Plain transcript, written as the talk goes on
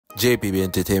JPB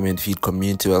Entertainment Feed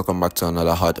community, welcome back to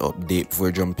another hot update. Before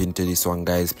we jump into this one,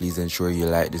 guys, please ensure you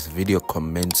like this video,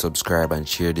 comment, subscribe, and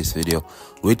share this video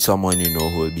with someone you know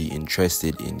who will be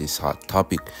interested in this hot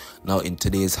topic. Now, in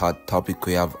today's hot topic,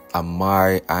 we have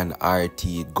Amarii and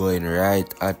RT going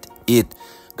right at it.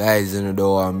 Guys, you know,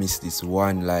 don't want to miss this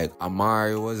one. Like,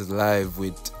 Amarii was live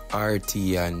with RT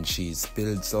and she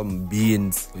spilled some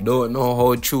beans. We don't know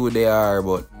how true they are,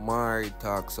 but Amarii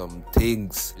talked some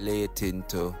things relating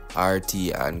to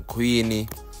RT and Queenie,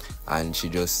 and she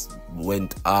just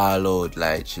went all out.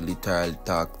 Like, she literally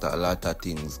talked a lot of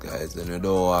things, guys, and you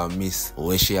don't want to miss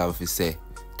what she have to say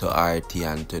to RT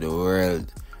and to the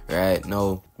world. Right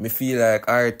now, me feel like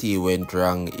RT went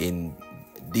wrong in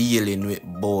dealing with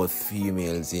both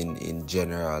females in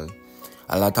general.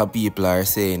 A lot of people are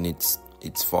saying it's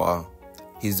for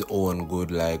his own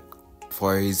good, like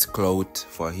for his clout,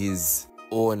 for his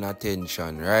own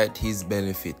attention, right? His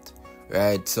benefit,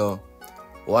 right? So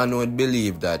one would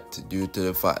believe that due to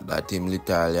the fact that him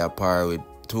literally apart with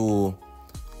two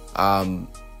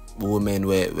women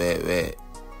where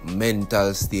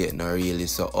mental state not really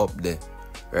so up there,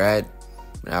 right?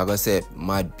 I'm gonna say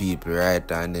mad people,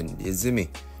 right? And then you see me,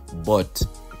 but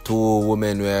two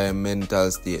women where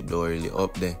mental state don't really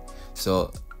up there,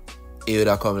 so it would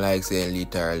have come like saying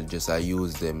literally just I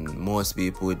use them. Most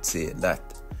people would say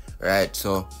that, right?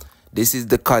 So this is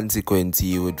the consequence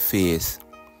you would face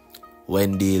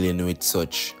when dealing with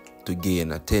such to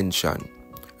gain attention,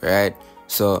 right?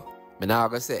 So I'm not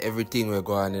gonna say everything we're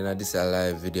going in this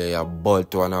live video, yeah,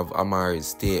 but one of Amarii's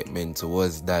statements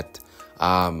was that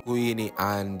Queenie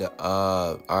and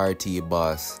RT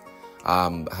boss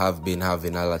have been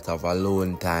having a lot of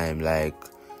alone time, like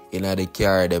in the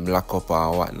car, them lock up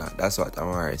and whatnot. That's what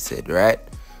Amarii said, right?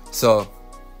 So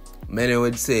many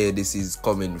would say this is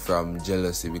coming from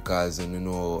jealousy because, you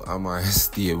know, Amarii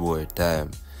stay more time.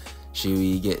 She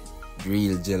will get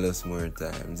real jealous more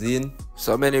times.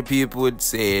 So many people would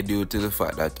say due to the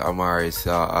fact that Amarii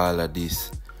saw all of this,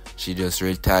 she just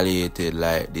retaliated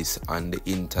like this on the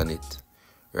internet,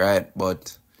 right?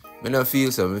 But I don't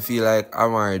feel so. I feel like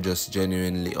Amarii just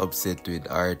genuinely upset with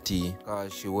RT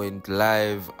because she went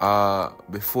live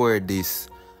before this,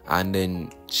 and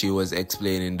then she was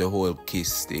explaining the whole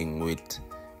kiss thing with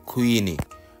Queenie,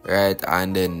 right?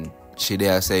 And then she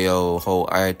there say, oh, how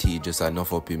RT just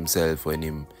enough up himself when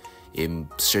him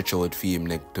stretch out for him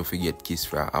neck to forget kiss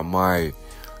from Amarii,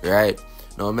 right?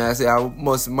 Now may I say I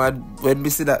must mad when me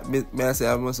see that, may I say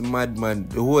I must mad, man.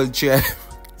 The whole chair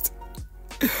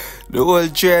the whole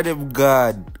chair them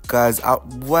God, cause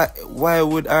why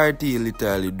would RT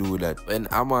literally do that when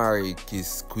Amarii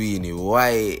kiss Queenie?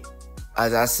 Why,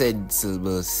 as a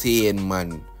sensible sane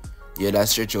man, you that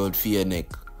stretch out for your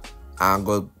neck and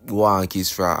go one kiss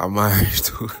from Amarii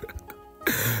too?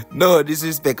 No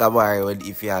disrespect Amarii when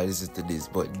if you listen to this,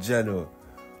 but Jano,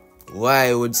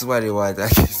 why would somebody want a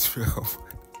kiss from?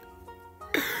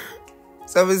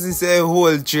 Somebody say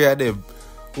whole chair them.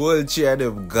 Whole chair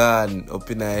them gone up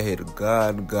in our head.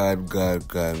 Gone.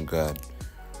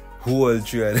 Whole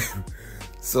chair them.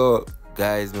 So,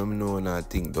 guys, let me know what I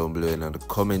think down below in the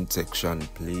comment section.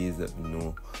 Please let me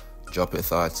know. Drop your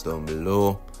thoughts down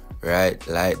below. Right?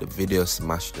 Like the video,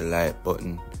 smash the like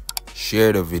button.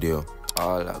 Share the video.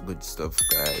 All that good stuff,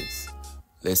 guys.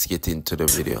 Let's get into the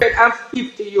video. I'm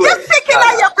 50 euros. You're sick in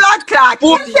your blood clot.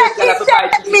 You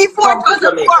said me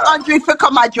 4,400 for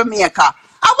come to Jamaica.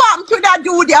 I want to that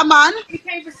dude, yeah, man. You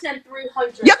can't even send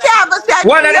 300. You can't even send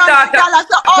one of the $300,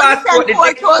 so passport did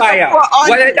expire.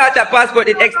 One of the daughter passport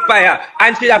did expire,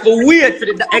 and she have to wait for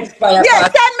the expire. Yeah,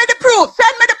 send me the proof.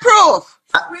 Send me the proof.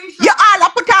 You all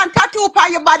put on tattoo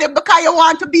on your body because you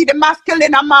want to be the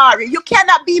masculine Amarii. You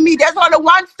cannot be me. There's only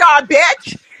one star,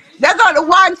 bitch. There's only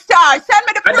one star. Send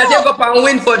me the proof. I thought you go for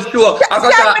win for sure. Send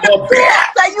me the proof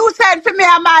that you send for me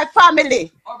and my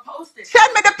family. Or post it.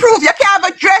 Send me the proof. You can't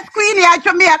have a dress Queenie at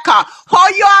Jamaica. How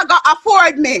you are gonna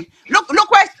afford me? Look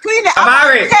where Queenie.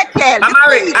 Amarii,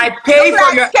 I pay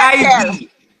for your ID.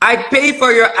 I pay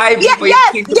for your ID for your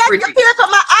kids. Yes, you pay for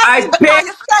my ID because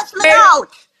you stress me out.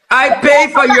 I pay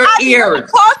for your ears. You're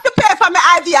supposed to pay for my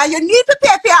IV, and you need to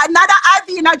pay for another IV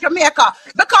in Jamaica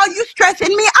because you're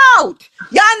stressing me out.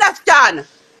 You understand?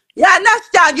 You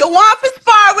understand? You want to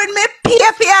spar with me,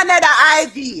 pay for another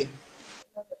IV.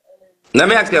 Let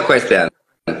me ask you a question.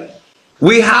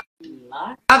 We have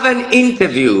an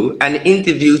interview. An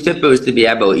interview is supposed to be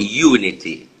about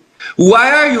unity. Why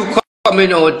are you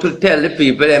coming out to tell the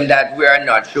people that we are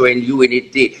not showing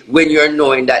unity when you're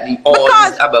knowing that the all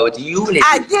is about unity?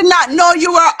 I did not know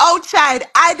you were outside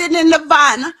hiding in the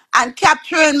van and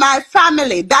capturing my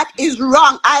family. That is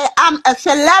wrong. I am a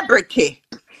celebrity.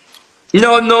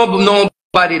 No,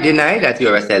 nobody deny that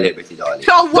you're a celebrity, darling.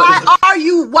 So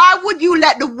why would you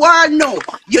let the world know?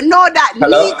 You know that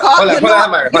Hello? Nika, Hold on,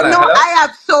 Amarii. Hold on, hello? I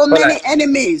have so Hold on. many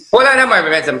enemies. Hold on,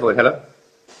 Amarii. Write some phone. Hello?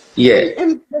 Yeah.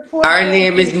 Our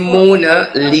name is Mona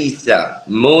Lisa.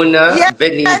 Mona Yes,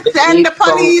 Venice. send the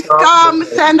police come,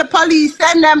 send the police,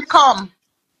 send them come.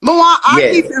 Me want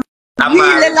Yes. artists really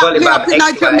Amarii, lock me up in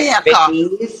Jamaica.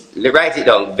 Venice. Write it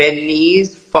down.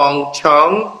 Venice Fong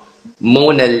Chong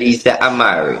Mona Lisa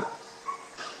Amarii.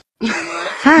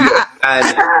 Yeah. And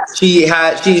she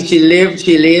lived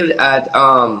at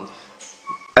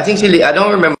I think I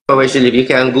don't remember where she lived. You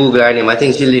can Google her name. I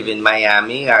think she lived in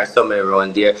Miami or somewhere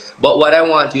around there. But what I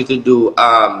want you to do,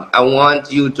 I want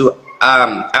you to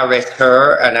arrest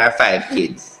her and her 5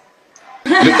 kids.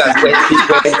 Because when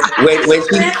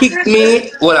she kicked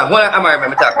me, hold on, Amarii,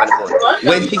 remember talk on the phone.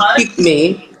 When she kicked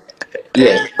me,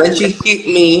 yes, when she kicked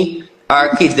me, our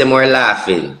kids them were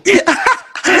laughing.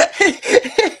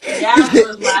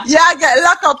 Yeah, get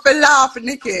locked up for laughing,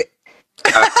 Nikki.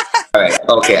 Alright,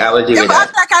 okay, I will do You it.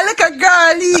 act like a little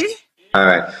girlie.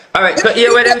 Alright. So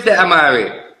here where them say,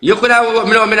 Amarii, you could have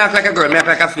me not like a girl, me act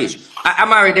like a fish.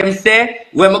 Amarii, them say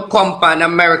when me come on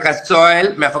America's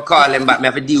soil, me have to call them back, me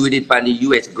have to deal with it on the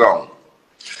US ground.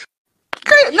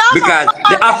 Because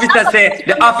the officer said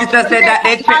that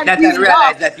they checked that and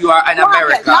realized that you are in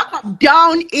America.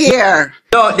 Down here.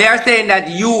 No, they are saying that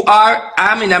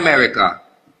I'm in America.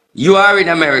 You are in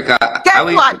America.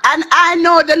 Guess what? And I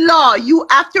know the law. You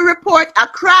have to report a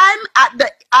crime at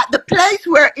the place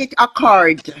where it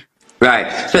occurred. Right.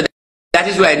 So that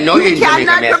is why I know you're in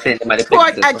Jamaica. You cannot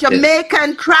report a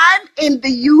Jamaican crime in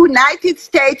the United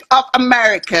States of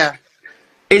America.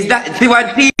 Is that see what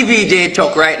TV they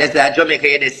talk right? That's that Jamaica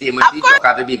you the same. You talk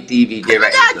have a big TV they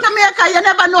right. Jamaica, you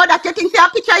never know that you think see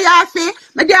a picture you see.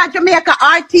 Me there Jamaica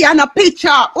RT and a picture.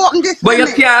 Open this. But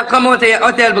you can't come out of your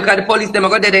hotel because the police them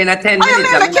are going there in a 10 minutes. You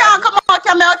mean me can't come out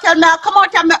of my hotel? Come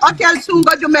out of my hotel soon.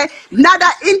 Go do me another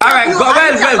interview. Alright, go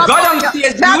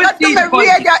downstairs. Now go do me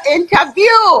radio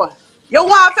interview. You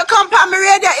want to come for me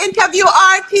radio interview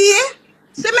RT?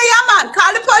 See me, yeah, man.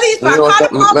 Call the police man. Call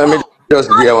the police. Let me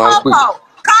just give one quick.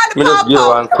 Let me just give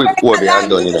one quick Kobe and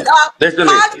done in it. Listen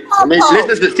to me.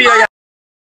 Listen to see ya.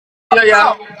 See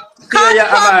ya. See ya,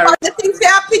 Amarii. The thing say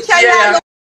a picture ya.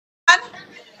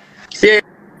 See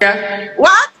ya.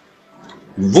 What?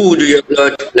 Voodoo your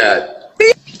blood clot.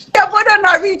 You would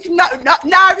not reach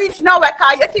nowhere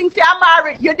because you think say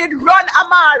Amarii. You did run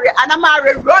Amarii and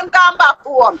Amarii run down back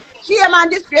home. Shame and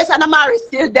disgrace and Amarii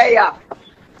still there.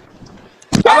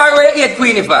 Amarii, where you eat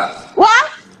Queenie for?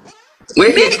 What? Where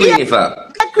you eat Queenie for?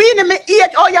 Queenie, me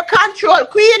eat all your control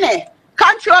Queenie.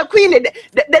 Control Queenie.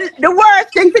 The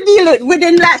worst thing to deal with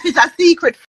in life is a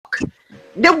secret fuck.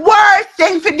 The worst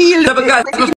thing to deal so because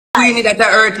Queenie that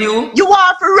hurt you? You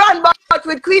want to run back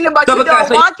with Queenie, but so you don't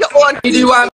want your own Queenie. You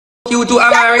want you to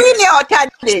Amarii? Take Queenie out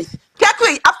of this. Take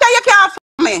Queenie. After you can't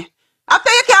fuck me.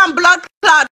 After you can't blood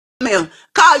clot me.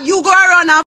 Because you go around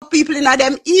and fuck people in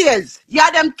them ears.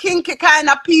 You're them kinky kind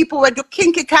of people who do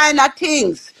kinky kind of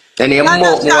things. And you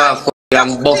more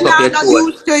can bust up your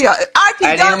throat.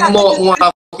 And you more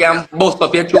can bust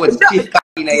up your throat.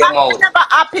 In your mouth. Never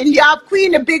happen. You have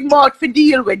Queen a big mouth to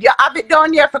deal with. You have it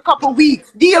down here for a couple of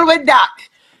weeks. Deal with that.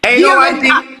 And you know one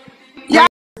thing? Yeah,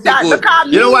 that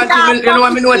you know one thing? You know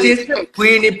what I notice?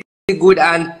 Queen is pretty good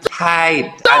and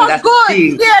tight. So and that's good.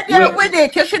 Thing. Stay there with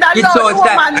it. You should have it's so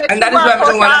tight. And that is why I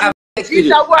don't want to have sex with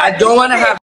you. I don't want to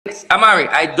have sex. Amarii,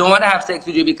 I don't want to have sex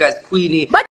with you because Queenie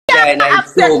is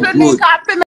so good.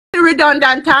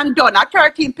 Redundant and done. At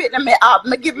 13 picking me up.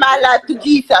 Me give my life to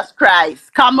Jesus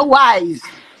Christ. Come wise.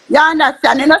 You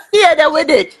understand? You know, stay there with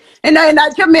it. You know, in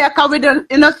Jamaica with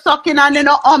sucking and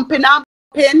humping and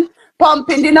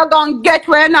pumping. You know, gonna get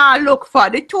where you now look for.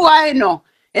 The two I know.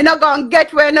 You know, gonna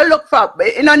get where you look for.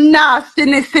 You know,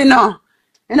 nastiness, you know.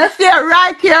 You know, stay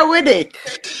right here with it.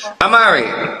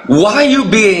 Amarii, why are you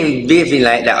behaving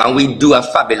like that and we do a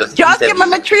fabulous just give me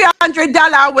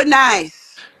 $300 with nice.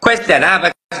 Question, I have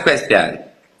a question.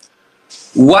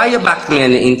 Why you back me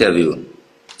in the interview?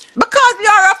 Because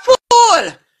you're a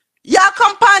fool. You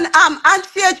come on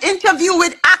stage interview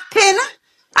with acting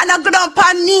and I go down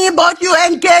on me about you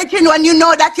engaging when you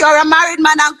know that you're a married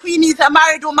man and Queenie is a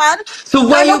married woman. So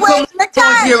why you come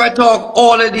out here and talk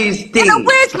all of these things? You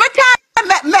waste my time.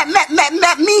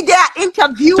 Me there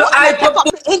interview. So I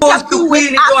propose to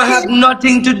Queenie don't have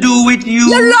nothing to do with you.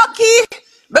 You're lucky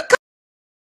because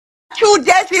 2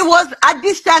 days he was a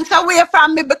distance away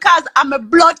from me because I'm a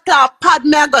blood clot pad.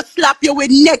 Me I go slap you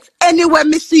with next anywhere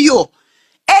me see you.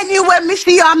 Anywhere me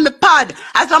see you on my pad.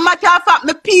 As a matter of fact,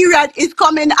 my period is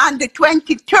coming on the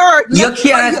 23rd. You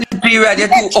can't see period.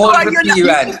 You're too Make old sure for you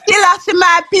period. still have see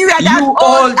my period as You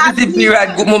old old for as the me.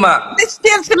 period, good mama. Me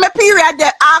still see my period they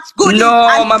ask goodies No,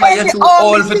 and mama, tell you're me, too oh,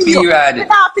 me old for see you. Me period.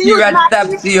 not to use Period my stops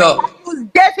period, you. I use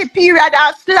Desi period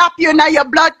and slap you in your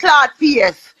blood clot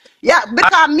face. Yeah,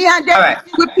 because me and All Desi right.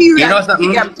 see with You period know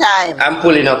same something? time. I'm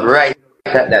pulling up right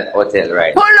at that hotel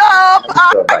right Pull now. up, What's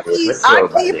your body? What's your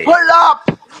Auntie, body? pull up.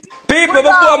 People, Pull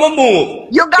before up. I move,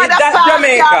 You is got a that pass,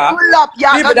 yeah, Jamaica? pull up.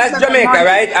 Yeah, People, go give that's me my Jamaica, money.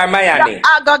 right? Or Yeah, Miami?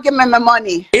 I go give me my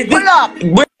money. Is Pull up.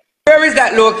 this, where is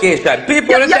that location?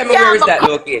 People, You tell me where can't is that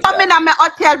come location? in at my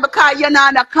hotel because you're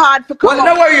not on a card to come Well,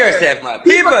 up don't worry here. yourself, man.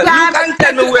 People People, you can't can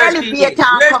tell take me the where she elevator is.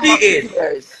 and Where come she upstairs.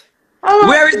 is. I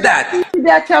want Where to is see that that?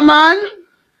 elevator, man.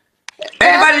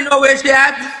 Eh? Anybody know where she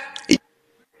at?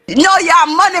 No, you're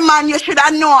money man. You should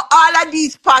have known all of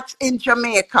these spots in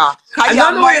Jamaica. Because I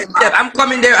you're don't know where money yourself. man. I'm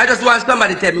coming there. I just want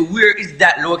somebody to tell me where is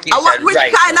that I location want, which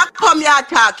right kind now. of come you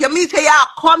talk? You mean say you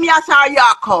come here or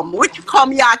you come? Which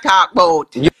come you talk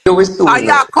about? You will Or soon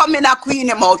you know. coming a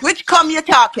Queenie mouth? Which come you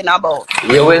talking about?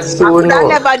 You will I soon could have know.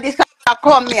 never decided to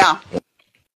come here.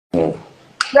 Hmm.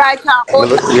 Right now, Me oh,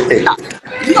 go see you take.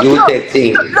 look, You look, take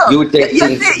things. look. You take You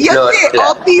things to see, the blood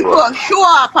oh, clot. people show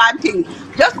up and things.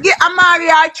 Just get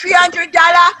Amarii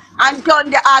 $300 and done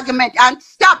the argument and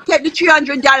stop take the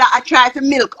 $300 and try to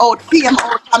milk out fame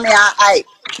out of me and I.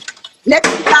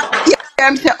 Next thing I hear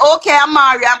them say, okay,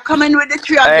 Amarii, I'm coming with the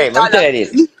Hey, $300. let me tell you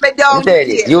this. Meet me Let me down tell the you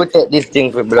this. stairs. You take this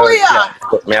thing for Oh blood yeah. clot.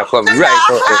 But me I come right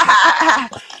out there.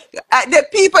 The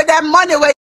people that money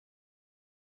where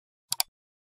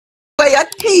your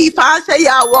thief and say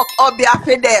you walk up there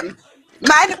for them.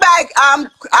 Mind the bag,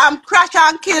 crash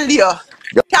and kill you.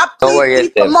 Top Don't thief worry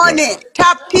people yourself, man. money.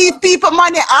 Top thief people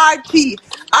money, RT.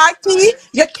 RT,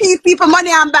 you thief people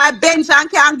money and buy Benz and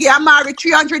can get Amarii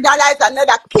 $300,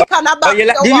 another kick on the Oh, box you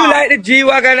do you want. like the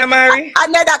G-Wagon, Amari?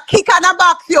 Another kick on the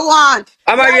box you want.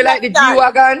 You Amari, you like the understand?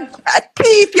 G-Wagon? A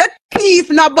thief, you thief,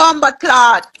 no bomber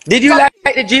clot. Did you like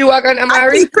the G-Wagon, A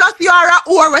Amari? thief plus you're a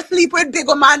whore sleep with big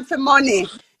man for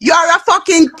money. You're a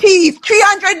fucking thief.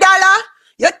 $300?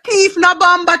 You thief no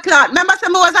bomber clock. Remember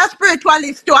some was a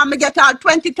spiritualist too and me get out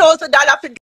 $20,000 for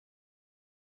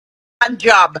a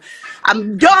job.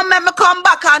 Don't make me come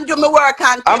back and do my work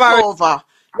and take Amari, over.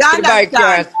 You the bike understand?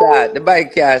 can't start. The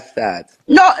bike can't start.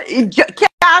 No, it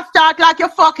can't start like your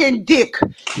fucking dick.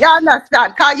 You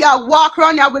understand? Cause you walk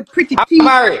around here with pretty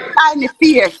teeth, Amari, tiny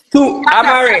face. You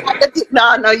understand? Amari, Like the dick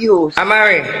now no use.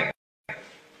 Amari.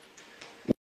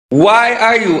 Why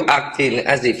are you acting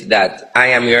as if that I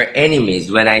am your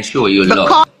enemies when I show you Because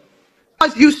love?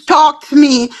 you stalked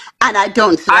me and I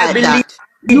don't I like believe that.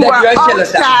 You that were you are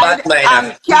jealous of outside Batman and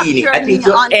of Queenie. I captured me think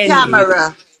you on envy.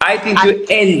 camera. I think And you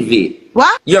envy.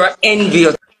 what? You're an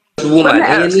envious When woman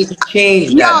and you need to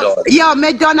change that, dog.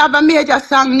 me done have a major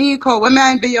song, Nico. What may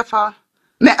I be you for?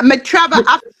 Me travel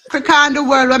Africa and the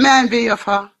world. What may I be you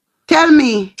for? Tell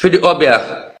me. For the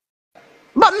obia.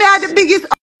 But me are the biggest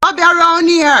hobby around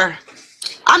here.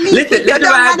 I mean, kick you Listen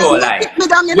down where I and go, then you like. kick me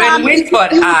down and I When mean kick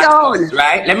Winford you asked us, down.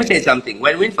 right? Let me say something.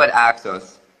 When Winford asked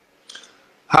us,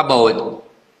 how about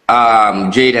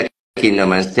Jada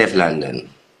Kingdom and Steph London?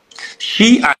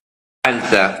 She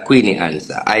answer, Queenie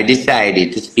answer. I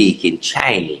decided to speak in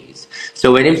Chinese.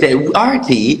 So when he say,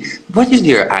 RT, what is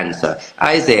your answer?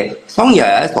 I say, 松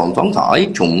野松松菜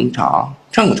种茶，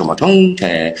唱什么种茶，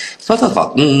说说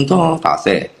法多法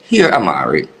say. Here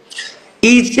Amarii.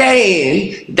 He's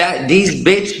saying that this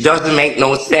bitch doesn't make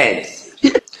no sense.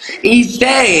 He's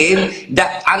saying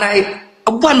that, and I,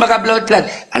 one bag blood clot,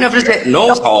 and I said,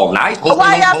 no song, nice,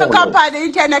 Why you have to come no. by the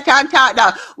internet and talk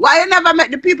now? Why you never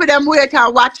make the people them wait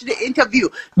and watch the interview?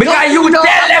 Because Don't you you know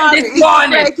tell them Amarii this is the morning.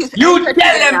 greatest You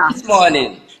tell them entertainer? this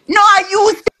morning. No,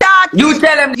 you start You it.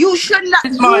 tell them You should not.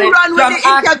 this You morning. run So with I'm the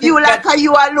interview asking like that.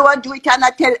 you alone do it and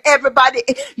I tell everybody.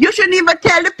 You shouldn't even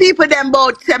tell the people them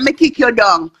about say me kick you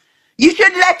down. You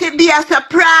should let it be a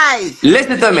surprise.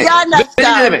 Listen to me. You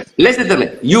Listen to understand? me. Listen to me.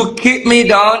 You kick me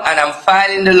down and I'm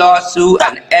filing the lawsuit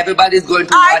and everybody's going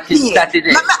to watch it Archie, let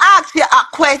Saturday. me ask you a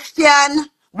question.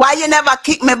 Why you never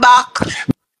kick me back?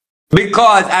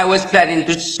 Because I was planning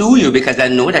to sue you because I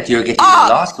know that you're getting the Oh,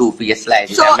 lawsuit for your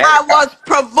slide in so I America. was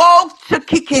provoked to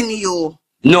kicking you.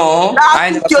 No, Last I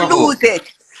week never you lose provoked.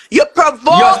 it. You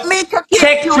You provoked me to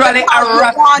kick you sexually because you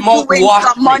harassed, want to mouth win wash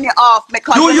some me. money off me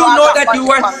because Do you know you I know got that money you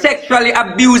were for it. sexually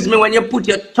abused me when you put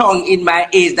your tongue in my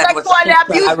ears? That was Sexually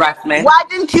sexual abused. harassment. Why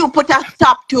didn't you put a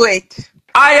stop to it?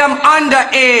 I am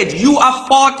underage. You are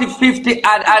 40, 50, and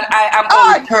I am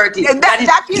Oh, only 30. That is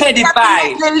that is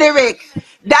pedophile. definitely lyrics.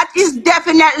 That is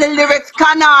definitely lyrics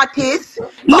can artist.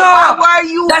 But why No, were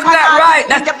you that's can not right.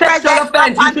 artist in the That's sexual presence of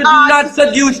offense. You an should not artist?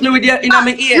 seduce me with your in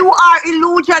my ear. You are No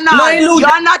illusional. illusion.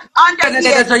 You're not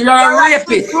underage. So you're a You're a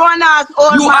big rapist. grown ass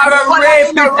old You man. are The a whole are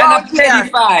in rapist and a around here.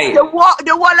 pedophile.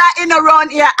 The whole are in around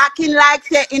here acting like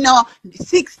say,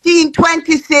 16,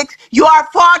 26. You are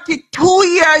 42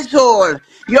 years old.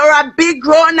 You're a big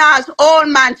grown ass old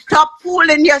man. Stop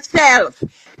fooling yourself.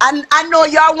 And I know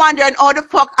you're wondering how the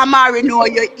fuck Amarii know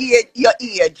your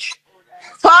age.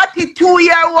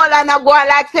 42-year-old and I go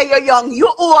like say you're young. You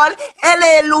old,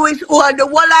 L.A. Lewis old, the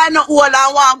whole I know old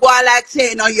and want go like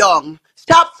say you're young.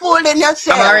 Stop fooling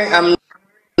yourself. Amarii, I'm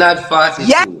not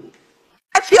Yes, 42.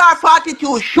 you are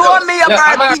 42. Show me your No,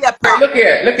 birth Amarii, paper. look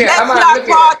here, Yes, you Amarii, are look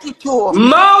here. 42.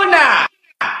 Mona!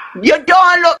 You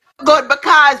don't look good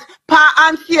because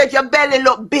on stage your belly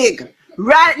look big.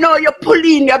 Right now you're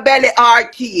pulling your belly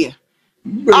RT.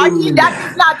 RT, that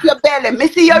is Mona! not your belly. Me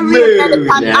see your real belly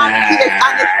on stage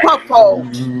and it's Mona! puff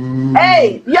out.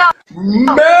 Hey, yo.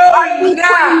 Artist Mona!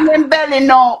 putting in belly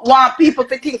now want people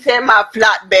to think say my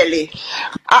flat belly.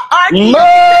 Artist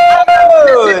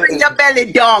let me bring Mona! your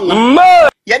belly down.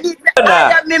 You need to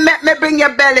let me bring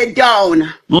your belly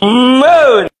down.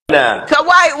 Mona! So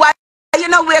why you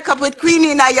not wake up with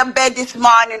Queenie in your bed this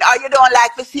morning or you don't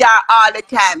like to see her all the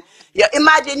time? You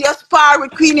imagine you spar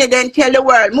with Queenie then tell the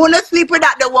world, Mona sleep with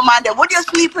that the woman then. Would you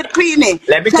sleep with Queenie?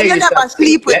 Let me So tell you you never something.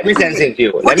 sleep with Let me say Queenie. something to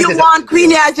you. Would you want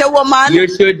Queenie as your woman? You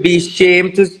should be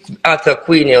ashamed to utter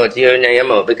Queenie out here in your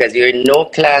mouth because you're in no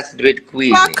class with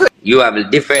Queenie. You have a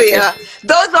different level.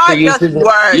 Those are just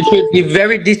words. You should be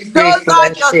very Those disgraceful are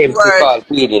and just ashamed to words. call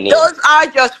Queenie name. Those are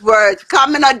just words.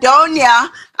 Coming down here,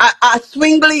 I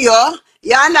swingle you.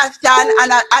 You understand?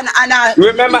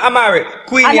 Remember, Amarii,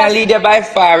 Queenie a leader by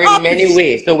far in many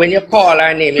ways. So when you call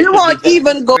her name, you it should won't be just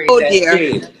even go disgrace and there.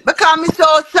 shame. Because I'm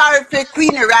so sorry for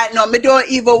Queenie right now. Me don't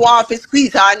even want to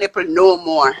squeeze her nipple no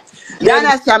more. You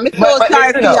understand? Me so But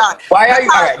sorry listen for up. you. Why are you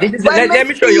Because alright? when Let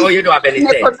me show you how you don't have any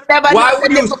nipple, sense. never know Why the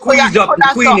would you nipple squeeze up the could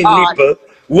so Queenie hard. nipple?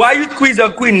 Why you squeeze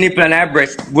up Queen nipple and her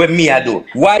breast when me I do?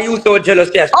 Why you so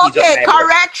jealous to squeeze up Okay, my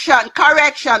breast?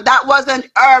 correction. That wasn't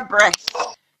her breast.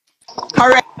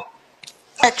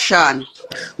 Correction.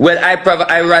 Well,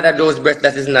 I rather those breasts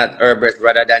that is not her breast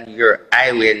rather than your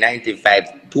Highway 95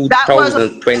 That was her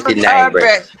 2029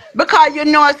 breast. breast. Because you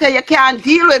know, say you can't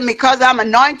deal with me because I'm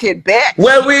anointed, bitch.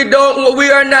 Well, we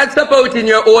are not supporting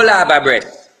your whole harbor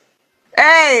breast.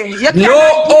 Hey, you No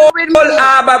cannot deal with whole me.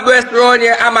 harbor breast around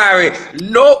here, Amarii.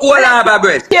 No whole harbor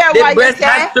breast. Hear The what you breast say?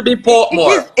 has to be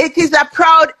Portmore. It is a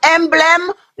proud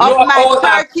emblem No of my whole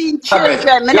harbor 13 breast.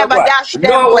 children. Me Guess never what? dash No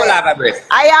them whole away. harbor breast.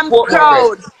 I am Portmore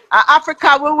proud. breast.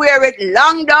 Africa will wear it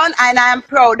long done and I am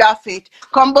proud of it.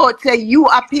 Come both say you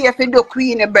appear for the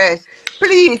Queenie breast.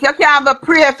 Please, you can't have a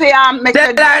prayer for you make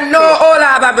Tell her no whole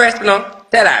harbor breast, no.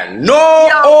 Tell her no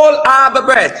whole harbor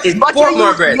breast. It's but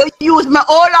Portmore breast. you use my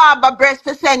old harbor breast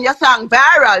to send your song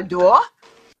viral, though.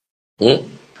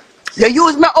 You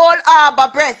use my old harbor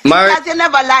breast because you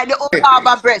never like the old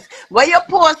harbor breast. When you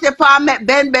post it for make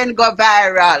Ben go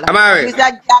viral. Amarii. He's a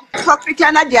damn hypocrite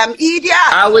and a damn idiot.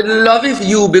 I would love if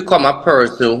you become a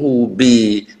person who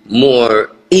be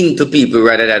more into people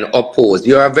rather than opposed.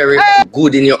 You are very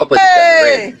good in your opposition.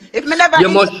 Hey, if me never you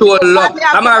must show love.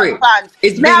 Amarii,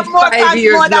 it's me been have more 5 fans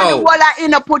years more than the now. whole of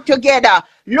Inner put together.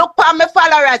 Look for my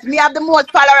followers. Me have the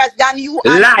most followers than you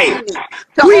and Lie. Queenie.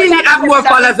 So Queenie have more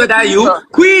followers than you.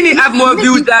 Queenie have more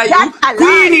views than you.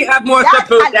 Queenie have more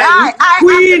support than you.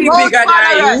 Queenie bigger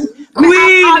than you.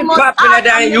 Queenie popular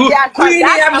than you. Queenie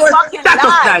have more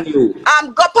status than you.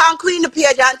 Go on Queenie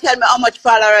page and tell me how much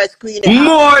followers Queenie have.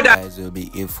 More than. Guys, will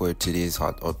be it for today's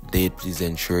hot update. Please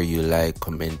ensure you like,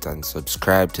 comment and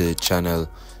subscribe to the channel.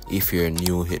 If you're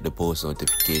new, hit the post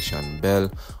notification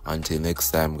bell. Until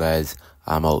next time, guys,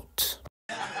 I'm out.